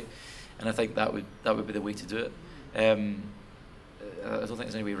the UK, and I think that would be the way to do it. I don't think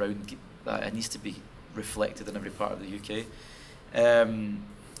there's any way around that. It needs to be reflected in every part of the UK.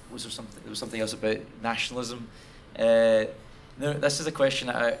 Was there something? There was something else about nationalism. No, this is a question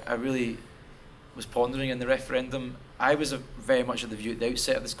that I really was pondering in the referendum. I was very much of the view at the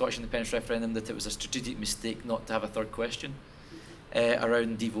outset of the Scottish independence referendum that it was a strategic mistake not to have a third question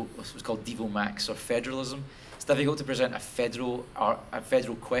around what was called Devo Max, or federalism. It's difficult to present a federal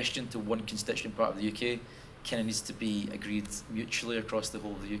question to one constituent part of the UK. Kind of needs to be agreed mutually across the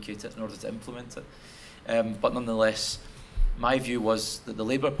whole of the UK in order to implement it. But nonetheless, my view was that the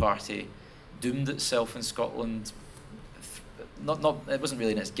Labour Party doomed itself in Scotland. It wasn't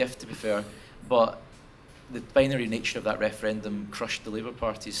really in its gift, to be fair, but the binary nature of that referendum crushed the Labour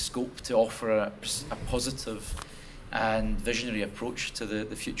Party's scope to offer a positive and visionary approach to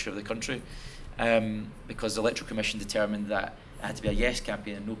the future of the country, because the Electoral Commission determined that it had to be a yes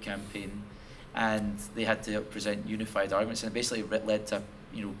campaign and no campaign, and they had to present unified arguments, and it basically led to,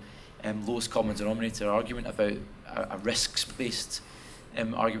 you know, lowest common denominator argument about a risks-based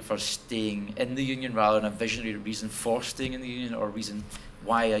argument for staying in the union rather than a visionary reason for staying in the union, or a reason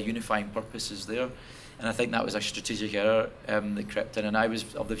why a unifying purpose is there. And I think that was a strategic error that crept in, and I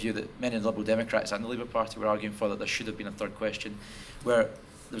was of the view that many of the Liberal Democrats and the Labour Party were arguing for that there should have been a third question, where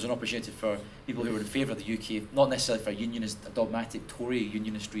there was an opportunity for people who were in favour of the UK, not necessarily for a dogmatic Tory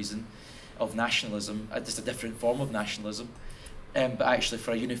unionist reason of nationalism, just a different form of nationalism, but actually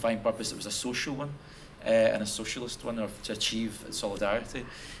for a unifying purpose that was a social one, and a socialist one, or to achieve solidarity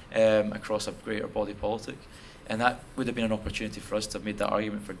across a greater body politic. And that would have been an opportunity for us to have made that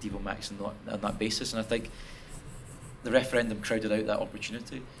argument for Devo Max on that basis. And I think the referendum crowded out that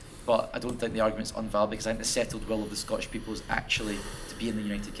opportunity. But I don't think the argument's unvalid, because I think the settled will of the Scottish people is actually to be in the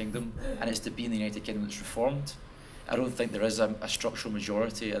United Kingdom, and it's to be in the United Kingdom that's reformed. I don't think there is a structural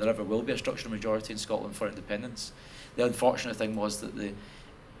majority, or there ever will be a structural majority in Scotland for independence. The unfortunate thing was that the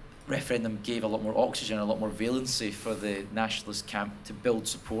referendum gave a lot more oxygen, a lot more valency for the nationalist camp to build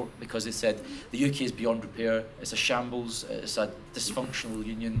support, because they said the UK is beyond repair, it's a shambles, it's a dysfunctional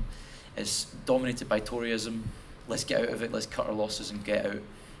union, it's dominated by Toryism, let's get out of it, let's cut our losses and get out.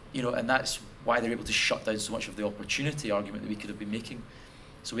 You know, and that's why they're able to shut down so much of the opportunity argument that we could have been making.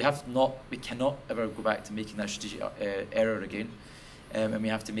 So we cannot ever go back to making that strategic error again, and we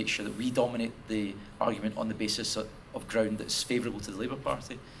have to make sure that we dominate the argument on the basis of ground that's favourable to the Labour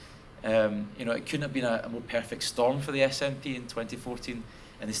Party. You know, it couldn't have been a more perfect storm for the SNP in 2014,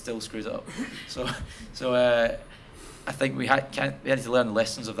 and they still screwed it up. So I think we had to learn the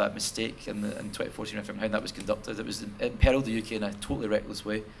lessons of that mistake in 2014 referendum, how that was conducted. It imperiled the UK in a totally reckless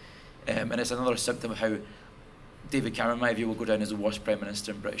way, and it's another symptom of how David Cameron, in my view, will go down as the worst Prime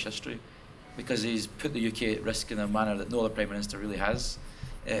Minister in British history, because he's put the UK at risk in a manner that no other Prime Minister really has,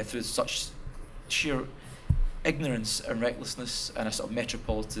 through such sheer ignorance and recklessness and a sort of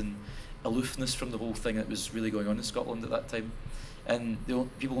metropolitan aloofness from the whole thing that was really going on in Scotland at that time. And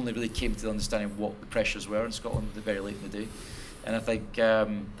people only really came to the understanding of what the pressures were in Scotland very late in the day. And I think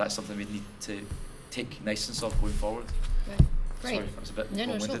that's something we need to take cognizance of going forward. Great. Sorry, that was a bit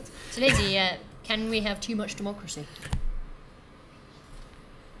long-winded. Sure. So Lindsay, can we have too much democracy?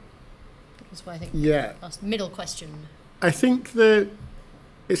 That's what I think. Yeah. Last middle question. I think that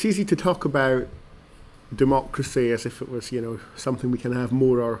it's easy to talk about democracy as if it was, you know, something we can have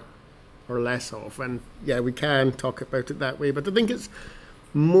more or less of, and yeah, we can talk about it that way, but I think it's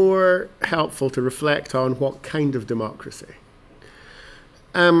more helpful to reflect on what kind of democracy,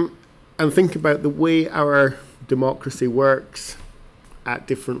 and think about the way our democracy works at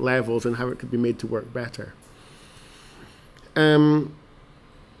different levels and how it could be made to work better.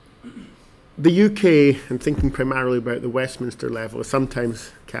 The UK, and thinking primarily about the Westminster level, is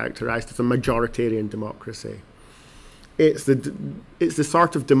sometimes characterised as a majoritarian democracy. It's the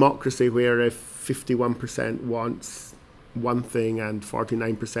sort of democracy where if 51% wants one thing and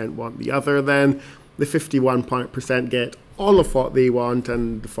 49% want the other, then the 51% get all of what they want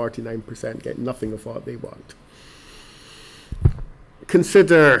and the 49% get nothing of what they want.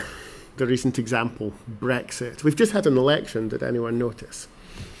 Consider the recent example, Brexit. We've just had an election, did anyone notice?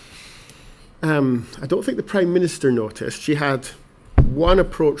 I don't think the Prime Minister noticed. She had one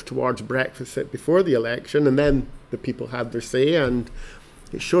approach towards Brexit before the election, and then the people had their say, and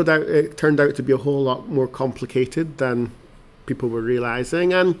it turned out to be a whole lot more complicated than people were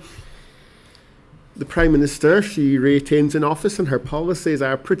realising. And the Prime Minister, she retains in office, and her policies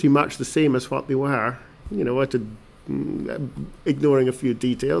are pretty much the same as what they were. Ignoring a few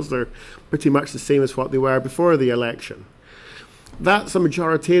details, they're pretty much the same as what they were before the election. That's a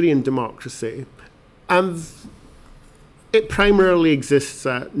majoritarian democracy, and it primarily exists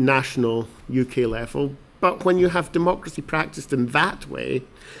at national UK level, but when you have democracy practiced in that way,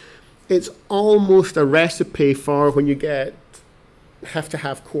 it's almost a recipe for when you have to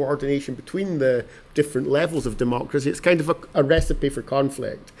have coordination between the different levels of democracy. It's kind of a recipe for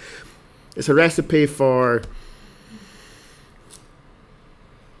conflict. It's a recipe for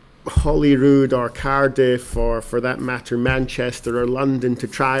Holyrood or Cardiff, or for that matter Manchester or London, to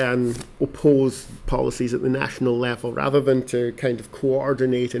try and oppose policies at the national level rather than to kind of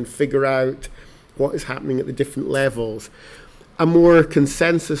coordinate and figure out what is happening at the different levels. A more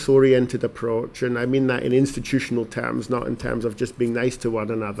consensus-oriented approach, and I mean that in institutional terms, not in terms of just being nice to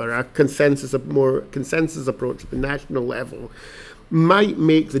one another, a more consensus approach at the national level might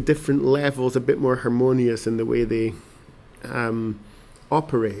make the different levels a bit more harmonious in the way they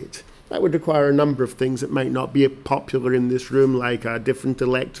operate. That would require a number of things that might not be popular in this room, like a different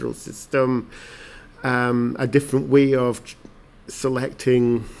electoral system, a different way of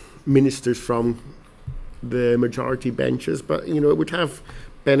selecting ministers from the majority benches, but it would have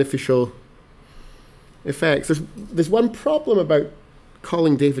beneficial effects. There's one problem about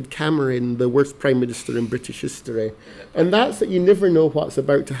calling David Cameron the worst Prime Minister in British history, and that's that you never know what's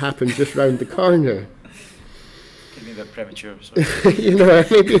about to happen just round the corner. Could be a bit premature. Sorry.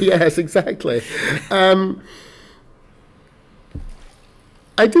 Maybe, yes, exactly. I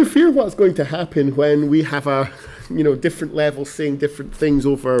do fear what's going to happen when we have different levels saying different things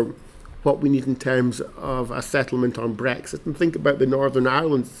over what we need in terms of a settlement on Brexit. And think about the Northern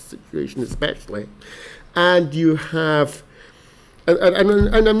Ireland situation especially. And you have,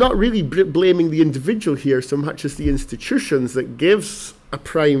 and I'm not really blaming the individual here so much as the institutions that gives a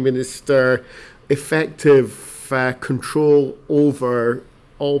Prime Minister effective control over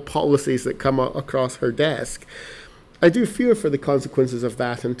all policies that come across her desk. I do fear for the consequences of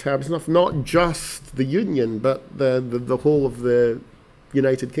that in terms of not just the Union, but the whole of the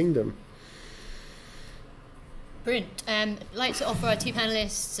United Kingdom. Brilliant. I'd like to offer our two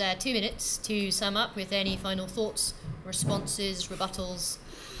panellists 2 minutes to sum up with any final thoughts, responses, rebuttals.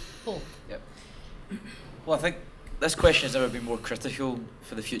 Paul. Yep. Well, I think this question has never been more critical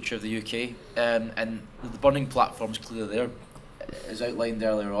for the future of the UK, and the burning platform is clearly there. As outlined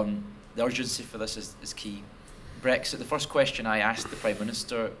earlier on, the urgency for this is key. Brexit, the first question I asked the Prime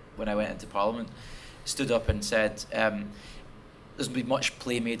Minister when I went into Parliament, stood up and said, there's been much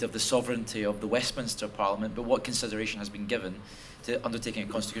play made of the sovereignty of the Westminster Parliament, but what consideration has been given to undertaking a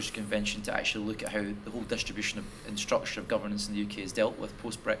constitutional convention to actually look at how the whole distribution and structure of governance in the UK is dealt with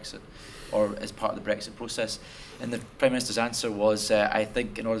post-Brexit, or as part of the Brexit process? And the Prime Minister's answer was, I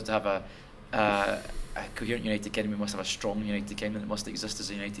think in order to have a coherent United Kingdom, we must have a strong United Kingdom that must exist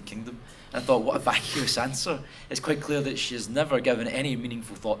as a United Kingdom. And I thought, what a vacuous answer. It's quite clear that she has never given any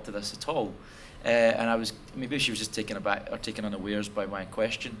meaningful thought to this at all. And maybe she was just taken aback or taken unawares by my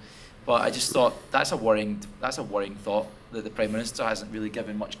question. But I just thought that's a worrying thought, that the Prime Minister hasn't really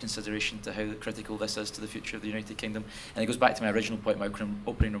given much consideration to how critical this is to the future of the United Kingdom. And it goes back to my original point, my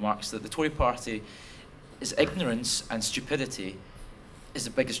opening remarks, that the Tory party, is ignorance and stupidity is the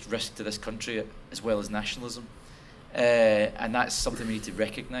biggest risk to this country, as well as nationalism. And that's something we need to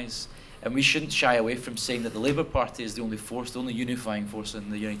recognise. And we shouldn't shy away from saying that the Labour Party is the only unifying force in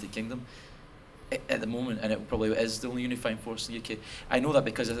the United Kingdom at the moment, and it probably is the only unifying force in the UK. I know that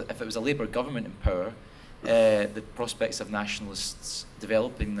because if it was a Labour government in power, the prospects of nationalists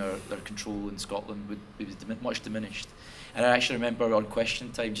developing their control in Scotland would be much diminished. And I actually remember on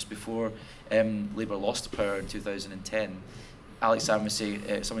Question Time, just before Labour lost power in 2010, Alex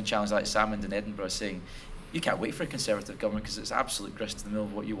Salmond someone challenged Alex Salmond in Edinburgh saying, you can't wait for a Conservative government because it's absolute grist in the middle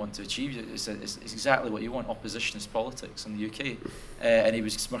of what you want to achieve. It's exactly what you want, oppositionist politics in the UK. And he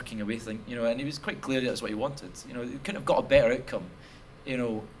was smirking away, and he was quite clear that's what he wanted. You couldn't have got a better outcome,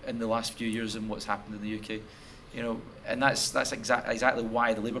 in the last few years than what's happened in the UK. And that's exactly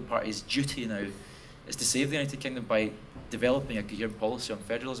why the Labour Party's duty now is to save the United Kingdom by developing a coherent policy on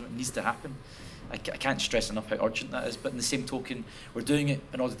federalism. It needs to happen. I can't stress enough how urgent that is, but in the same token, we're doing it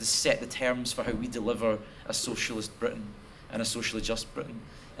in order to set the terms for how we deliver a socialist Britain and a socially just Britain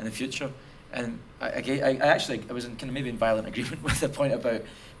in the future. And I was in kind of maybe in violent agreement with the point about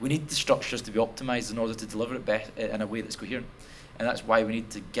we need the structures to be optimised in order to deliver it in a way that's coherent. And that's why we need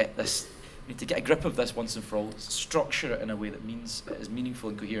to get this, we need to get a grip of this once and for all, structure it in a way that is meaningful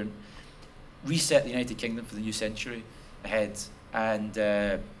and coherent, reset the United Kingdom for the new century ahead, and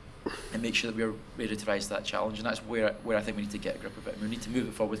make sure that we're ready to rise to that challenge. And that's where I think we need to get a grip of it. And we need to move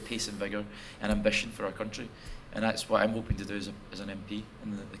it forward with pace and vigour and ambition for our country. And that's what I'm hoping to do as an MP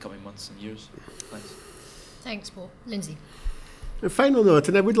in the coming months and years. Thanks. Thanks, Paul. Lindsay. A final note,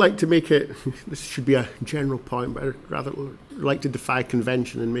 and I would like to make it, this should be a general point, but I'd rather like to defy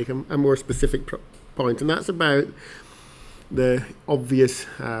convention and make a more specific point, and that's about the obvious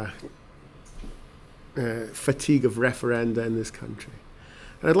fatigue of referenda in this country.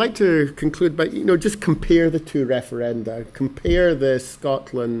 And I'd like to conclude by, just compare the two referenda. Compare the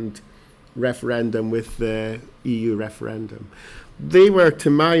Scotland referendum with the EU referendum. They were, to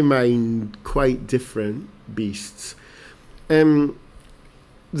my mind, quite different beasts.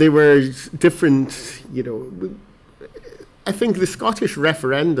 They were different, I think the Scottish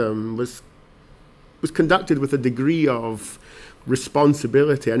referendum was conducted with a degree of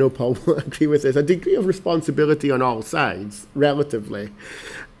responsibility. I know Paul will agree with this, a degree of responsibility on all sides, relatively.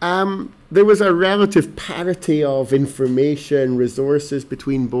 There was a relative parity of information, resources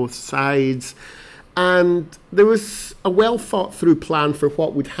between both sides, and there was a well thought through plan for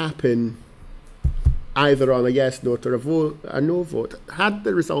what would happen either on a yes vote or a no vote. Had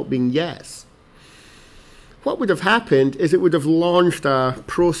the result been yes, what would have happened is it would have launched a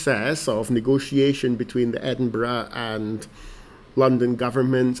process of negotiation between the Edinburgh and London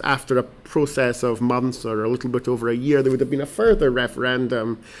governments. After a process of months or a little bit over a year, there would have been a further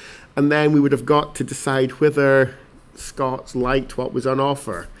referendum, and then we would have got to decide whether Scots liked what was on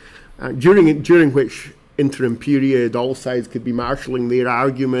offer. During which interim period, all sides could be marshalling their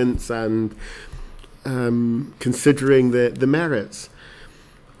arguments and considering the merits.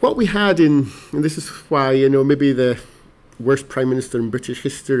 What we had and this is why, maybe the worst Prime Minister in British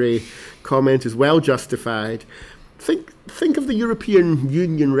history comment is well justified. Think of the European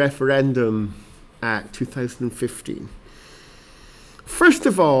Union Referendum Act 2015. First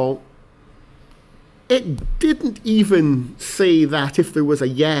of all, it didn't even say that if there was a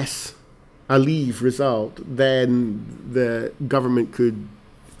yes, a leave result, then the government could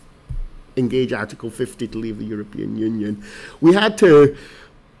engage Article 50 to leave the European Union. We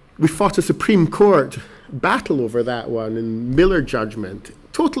fought a Supreme Court battle over that one in Miller judgment.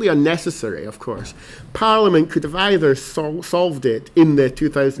 Totally unnecessary, of course. Parliament could have either solved it in the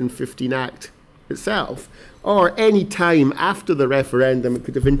 2015 Act itself, or any time after the referendum it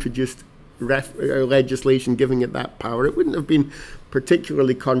could have introduced legislation giving it that power. It wouldn't have been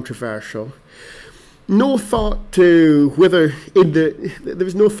particularly controversial. No thought to whether there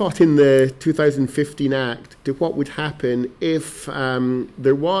was no thought in the 2015 Act to what would happen if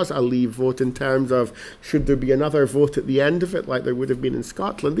there was a leave vote in terms of should there be another vote at the end of it like there would have been in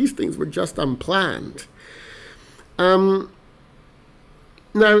Scotland. These things were just unplanned. Now,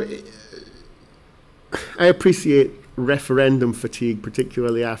 I appreciate referendum fatigue,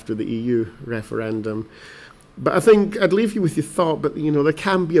 particularly after the EU referendum. But I think I'd leave you with your thought, but there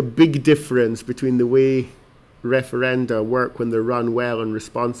can be a big difference between the way referenda work when they're run well and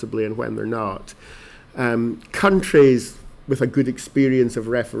responsibly and when they're not. Countries with a good experience of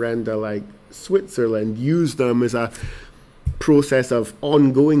referenda like Switzerland use them as a process of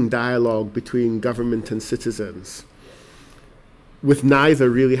ongoing dialogue between government and citizens, with neither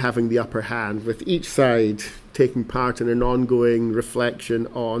really having the upper hand, with each side taking part in an ongoing reflection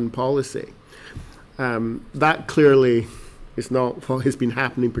on policy. That clearly is not what has been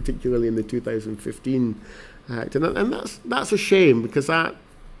happening, particularly in the 2015 Act. And that's a shame, because that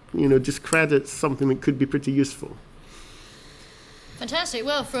discredits something that could be pretty useful. Fantastic.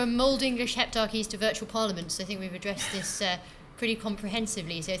 Well, from Old English heptarchies to virtual parliaments, I think we've addressed this pretty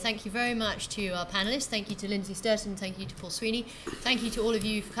comprehensively. So thank you very much to our panellists. Thank you to Lindsay Stirton. Thank you to Paul Sweeney. Thank you to all of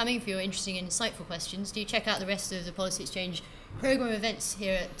you for coming, for your interesting and insightful questions. Do check out the rest of the Policy Exchange programme of events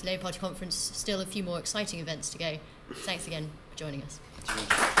here at the Labour Party Conference. Still a few more exciting events to go. Thanks again for joining us.